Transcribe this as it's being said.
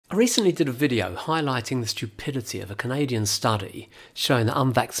I recently did a video highlighting the stupidity of a Canadian study showing that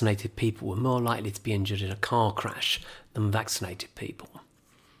unvaccinated people were more likely to be injured in a car crash than vaccinated people.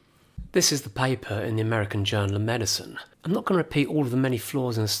 This is the paper in the American Journal of Medicine. I'm not going to repeat all of the many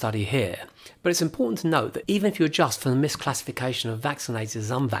flaws in the study here, but it's important to note that even if you adjust for the misclassification of vaccinated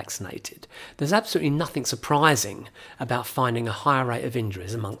as unvaccinated, there's absolutely nothing surprising about finding a higher rate of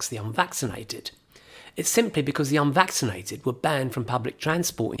injuries amongst the unvaccinated. It's simply because the unvaccinated were banned from public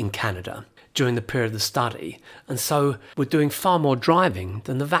transport in Canada during the period of the study, and so were doing far more driving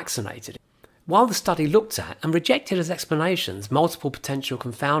than the vaccinated. While the study looked at and rejected as explanations multiple potential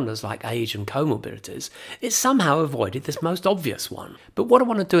confounders like age and comorbidities, it somehow avoided this most obvious one. But what I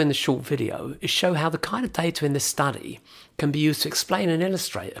want to do in this short video is show how the kind of data in this study can be used to explain and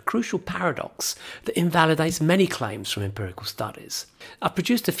illustrate a crucial paradox that invalidates many claims from empirical studies. I've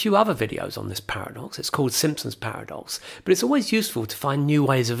produced a few other videos on this paradox. It's called Simpson's paradox, but it's always useful to find new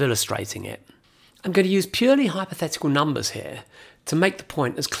ways of illustrating it. I'm going to use purely hypothetical numbers here to make the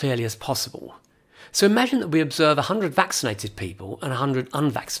point as clearly as possible. So imagine that we observe 100 vaccinated people and 100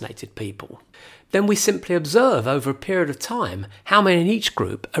 unvaccinated people. Then we simply observe over a period of time how many in each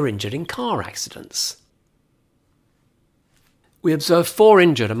group are injured in car accidents. We observe 4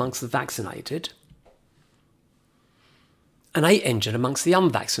 injured amongst the vaccinated and 8 injured amongst the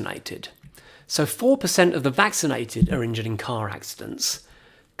unvaccinated. So 4% of the vaccinated are injured in car accidents,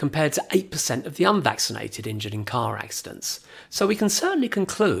 compared to 8% of the unvaccinated injured in car accidents. So we can certainly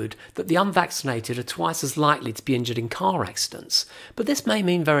conclude that the unvaccinated are twice as likely to be injured in car accidents, but this may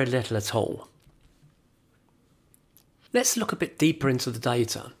mean very little at all. Let's look a bit deeper into the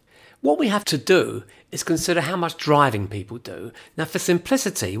data. What we have to do is consider how much driving people do. Now, for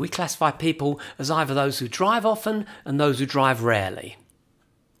simplicity, we classify people as either those who drive often and those who drive rarely.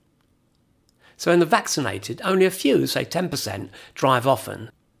 So in the vaccinated, only a few, say 10%, drive often.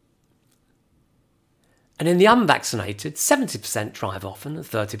 And in the unvaccinated, 70% drive often and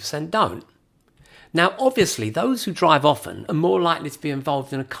 30% don't. Now, obviously, those who drive often are more likely to be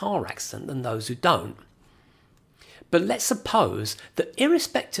involved in a car accident than those who don't. But let's suppose that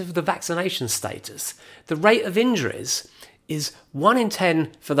irrespective of the vaccination status, the rate of injuries is 1 in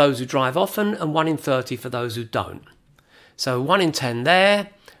 10 for those who drive often and 1 in 30 for those who don't. So 1 in 10 there,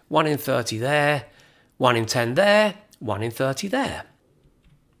 1 in 30 there, 1 in 10 there, 1 in 30 there.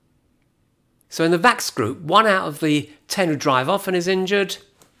 So in the vax group, 1 out of the 10 who drive often is injured,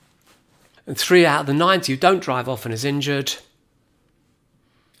 and 3 out of the 90 who don't drive often is injured.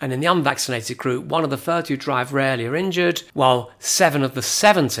 And in the unvaccinated group, 1 of the 30 who drive rarely are injured, while 7 of the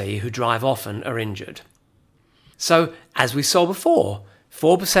 70 who drive often are injured. So, as we saw before,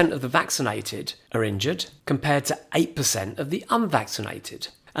 4% of the vaccinated are injured, compared to 8% of the unvaccinated.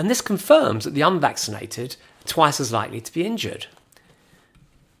 And this confirms that the unvaccinated are twice as likely to be injured.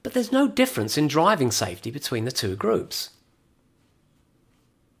 But there's no difference in driving safety between the two groups.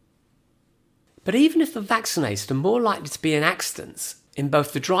 But even if the vaccinated are more likely to be in accidents in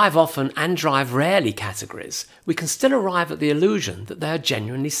both the drive often and drive rarely categories, we can still arrive at the illusion that they are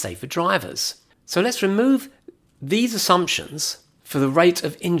genuinely safer drivers. So let's remove these assumptions for the rate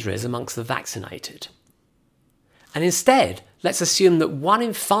of injuries amongst the vaccinated. And instead, let's assume that 1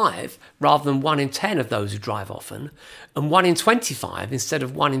 in 5 rather than 1 in 10 of those who drive often, and 1 in 25 instead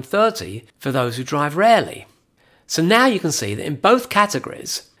of 1 in 30 for those who drive rarely. So now you can see that in both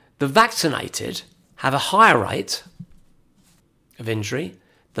categories, the vaccinated have a higher rate of injury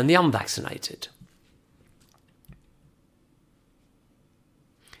than the unvaccinated.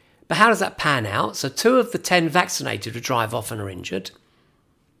 But how does that pan out? So 2 of the 10 vaccinated who drive often are injured,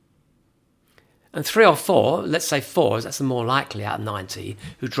 and 3 or 4, let's say 4, as that's the more likely out of 90,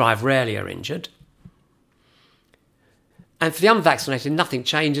 who drive rarely are injured. And for the unvaccinated, nothing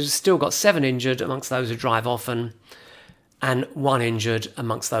changes. We've still got 7 injured amongst those who drive often and 1 injured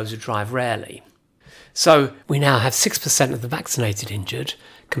amongst those who drive rarely. So we now have 6% of the vaccinated injured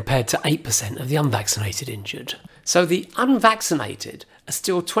compared to 8% of the unvaccinated injured. So the unvaccinated are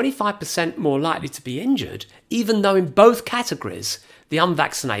still 25% more likely to be injured, even though in both categories the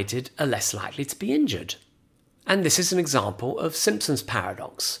unvaccinated are less likely to be injured. And this is an example of Simpson's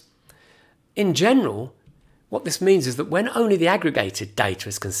paradox. In general, what this means is that when only the aggregated data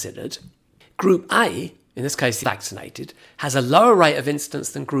is considered, Group A, in this case the vaccinated, has a lower rate of incidence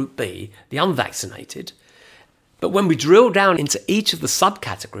than Group B, the unvaccinated. But when we drill down into each of the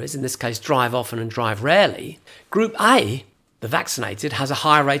subcategories, in this case drive often and drive rarely, Group A, the vaccinated, has a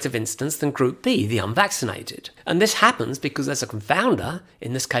higher rate of incidence than Group B, the unvaccinated. And this happens because there's a confounder,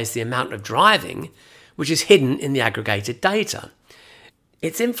 in this case the amount of driving, which is hidden in the aggregated data.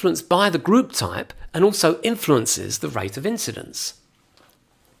 It's influenced by the group type and also influences the rate of incidence.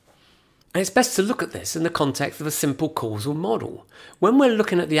 And it's best to look at this in the context of a simple causal model. When we're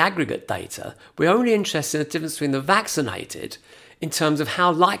looking at the aggregate data, we're only interested in the difference between the vaccinated in terms of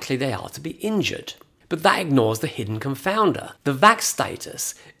how likely they are to be injured. But that ignores the hidden confounder. The vax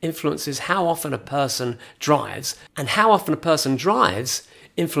status influences how often a person drives, and how often a person drives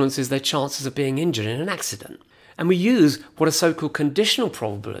influences their chances of being injured in an accident. And we use what are so-called conditional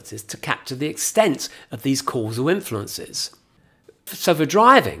probabilities to capture the extent of these causal influences. So for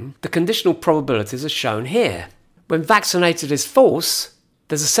driving, the conditional probabilities are shown here. When vaccinated is false,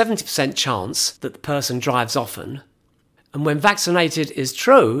 there's a 70% chance that the person drives often, and when vaccinated is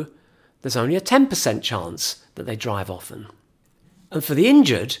true, there's only a 10% chance that they drive often. And for the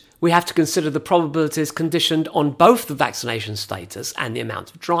injured, we have to consider the probabilities conditioned on both the vaccination status and the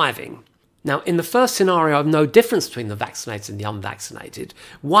amount of driving. Now, in the first scenario of no difference between the vaccinated and the unvaccinated,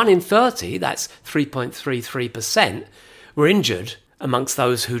 1 in 30, that's 3.33%, were injured amongst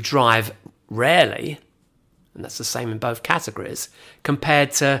those who drive rarely, and that's the same in both categories,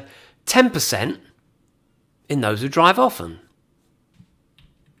 compared to 10% in those who drive often.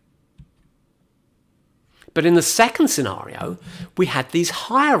 But in the second scenario, we had these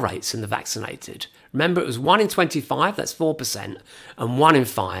higher rates in the vaccinated. Remember, it was 1 in 25, that's 4%, and 1 in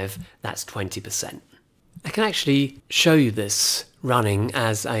 5, that's 20%. I can actually show you this running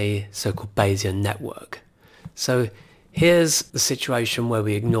as a so-called Bayesian network. So here's the situation where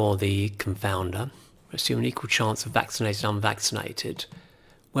we ignore the confounder. We assume an equal chance of vaccinated and unvaccinated.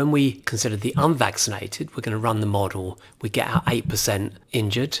 When we consider the unvaccinated, we're going to run the model. We get our 8%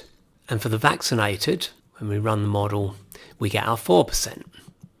 injured. And for the vaccinated, when we run the model, we get our 4%.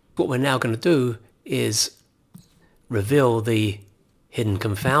 What we're now going to do is reveal the hidden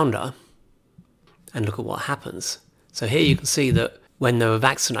confounder and look at what happens. So here you can see that when they were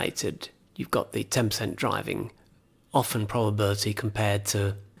vaccinated, you've got the 10% driving often probability compared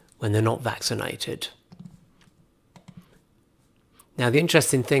to when they're not vaccinated. Now, the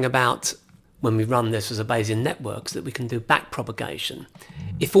interesting thing about when we run this as a Bayesian network is that we can do backpropagation.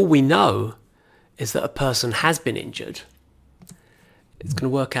 If all we know is that a person has been injured, it's going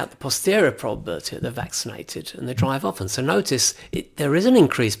to work out the posterior probability that they're vaccinated and they drive often. So notice there is an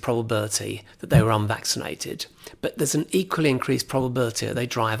increased probability that they were unvaccinated, but there's an equally increased probability that they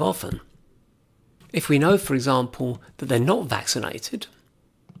drive often. If we know, for example, that they're not vaccinated,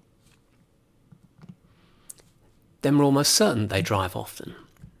 then we're almost certain they drive often.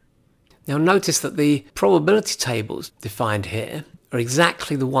 Now notice that the probability tables defined here are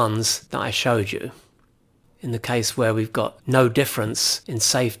exactly the ones that I showed you in the case where we've got no difference in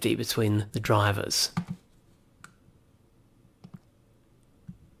safety between the drivers.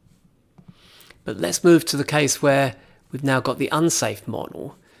 But let's move to the case where we've now got the unsafe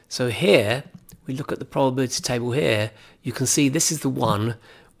model. So here, we look at the probability table here, you can see this is the one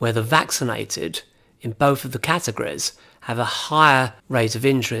where the vaccinated in both of the categories have a higher rate of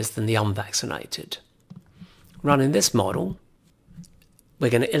injuries than the unvaccinated. Running this model, we're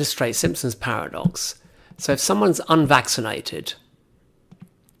going to illustrate Simpson's paradox. So if someone's unvaccinated,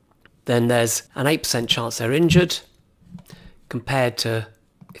 then there's an 8% chance they're injured, compared to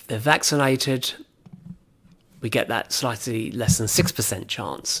if they're vaccinated, we get that slightly less than 6%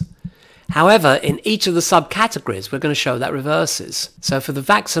 chance. However, in each of the subcategories, we're going to show that reverses. So for the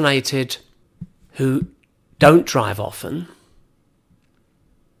vaccinated who don't drive often,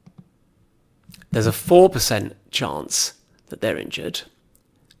 there's a 4% chance that they're injured.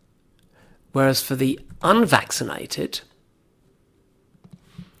 Whereas for the unvaccinated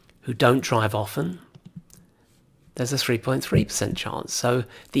who don't drive often, there's a 3.3% chance. So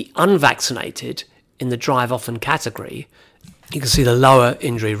the unvaccinated in the drive often category, you can see the lower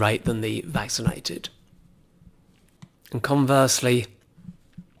injury rate than the vaccinated. And conversely,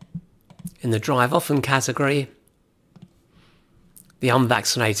 in the drive often category, the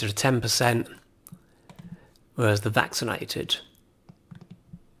unvaccinated are 10%, whereas the vaccinated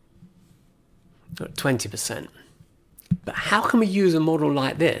are at 20%. But how can we use a model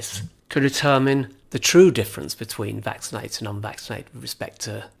like this to determine the true difference between vaccinated and unvaccinated with respect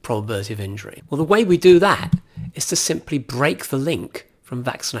to probability of injury? Well, the way we do that is to simply break the link from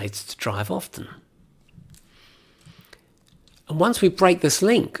vaccinated to drive often. And once we break this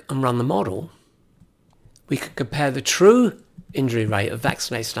link and run the model, we can compare the true injury rate of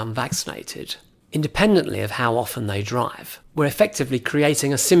vaccinated and unvaccinated independently of how often they drive. We're effectively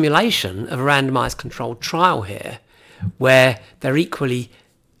creating a simulation of a randomized controlled trial here, where they're equally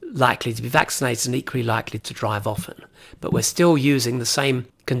likely to be vaccinated and equally likely to drive often. But we're still using the same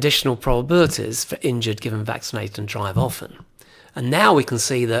conditional probabilities for injured given vaccinated and drive often. And now we can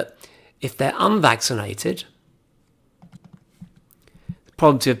see that if they're unvaccinated, the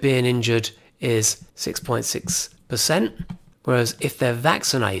probability of being injured is 6.6%, whereas if they're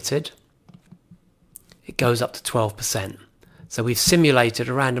vaccinated, it goes up to 12%. So we've simulated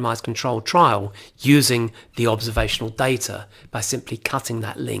a randomized controlled trial using the observational data by simply cutting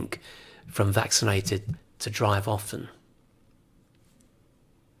that link from vaccinated to drive often.